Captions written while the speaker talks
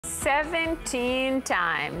17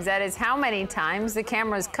 times. That is how many times the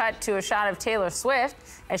cameras cut to a shot of Taylor Swift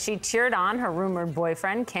as she cheered on her rumored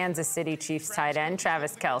boyfriend, Kansas City Chiefs tight end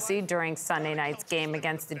Travis Kelce, during Sunday night's game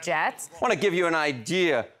against the Jets. I want to give you an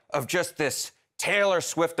idea of just this Taylor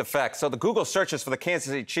Swift effect. So the Google searches for the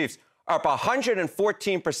Kansas City Chiefs are up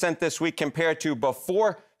 114% this week compared to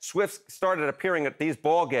before Swift started appearing at these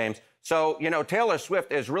ball games. So, you know, Taylor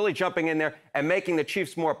Swift is really jumping in there and making the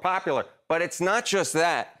Chiefs more popular. But it's not just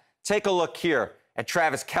that. Take a look here at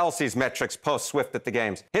Travis Kelce's metrics post-Swift at the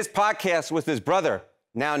games. His podcast with his brother,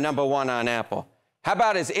 now #1 on Apple. How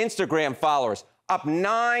about his Instagram followers? Up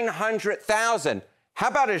 900,000. How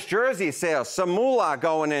about his jersey sales? Some moolah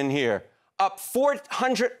going in here. Up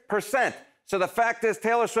 400%. So the fact is,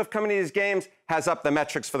 Taylor Swift coming to these games has upped the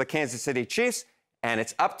metrics for the Kansas City Chiefs, and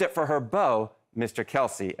it's upped it for her beau, Mr.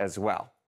 Kelce, as well.